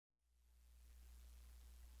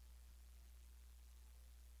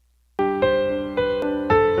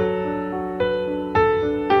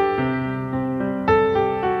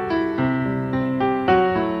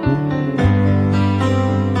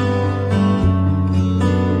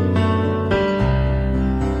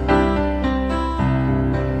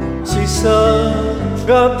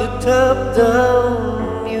Drop the top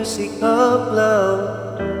down, music up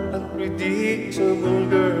loud, unpredictable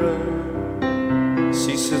girl.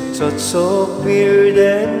 She's a touch so weird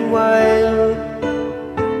and wild,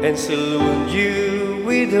 and salute you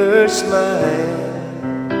with her smile.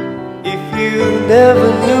 If you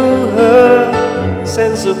never knew her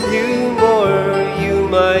sense of humor, you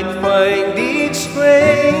might find it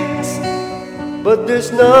strange, but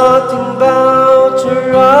there's nothing about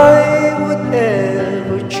her I would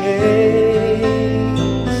ever change.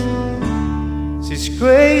 She's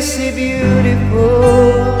crazy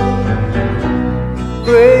beautiful,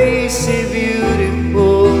 crazy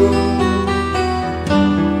beautiful.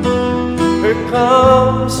 Her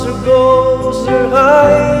comes, her goes, her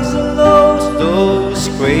highs and lows, those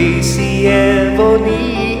crazy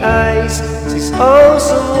ebony eyes. She's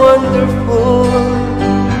awesome, wonderful.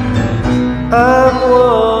 I'm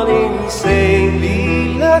one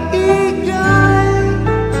insanely lucky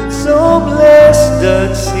guy, so blessed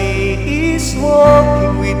that she is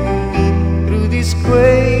walking with me through this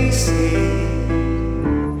crazy,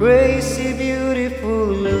 crazy beautiful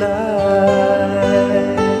life.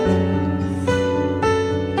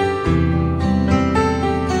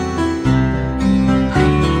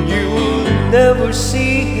 You will never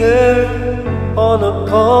see her on a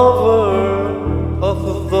cover of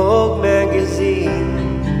a Vogue magazine.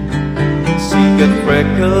 She got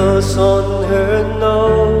freckles on her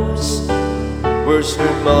nose, wears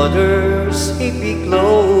her mother's hippie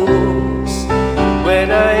clothes.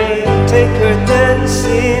 When I take her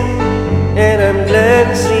dancing and I'm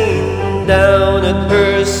glancing down at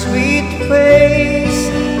her sweet face,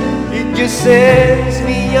 it just sends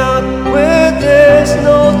me out where there's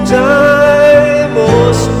no time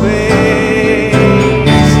or space.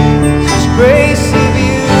 She's crazy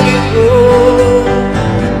beautiful,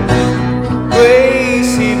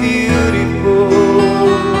 crazy beautiful.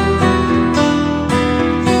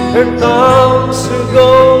 Her comes, her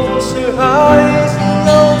goes, her highs and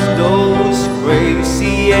lows, those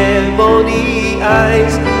crazy ebony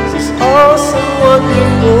eyes. She's awesome,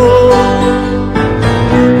 wonderful.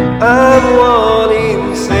 I'm one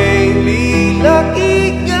insanely lucky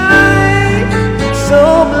guy, so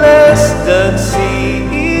blessed that she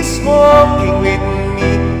is walking with me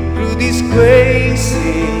through this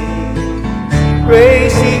crazy,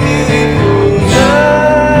 crazy beautiful life.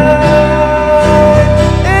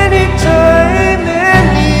 Anytime,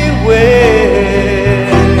 anywhere,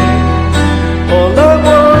 all I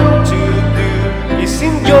want to do is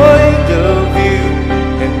enjoy the view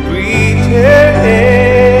and breathe her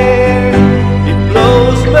air. It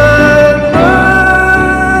blows my mind,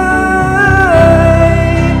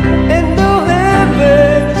 and though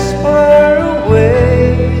heaven's far away,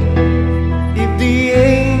 if the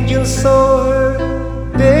angels saw her,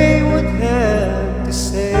 they would have to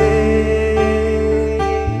say,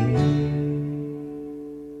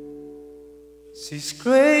 she's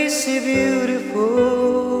crazy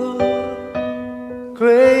beautiful,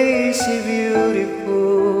 crazy beautiful.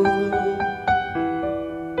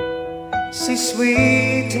 She's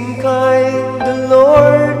sweet and kind, the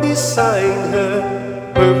Lord designed her,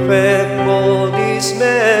 perfect for this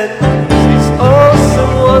man. She's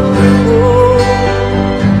awesome, wonderful,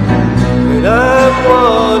 and I'm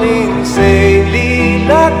one insanely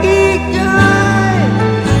lucky guy,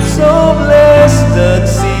 so blessed that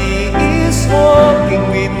she is walking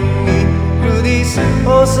with me through this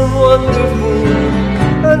awesome, wonderful,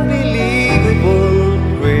 unbelievable,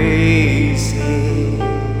 crazy,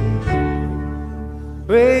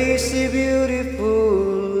 crazy beautiful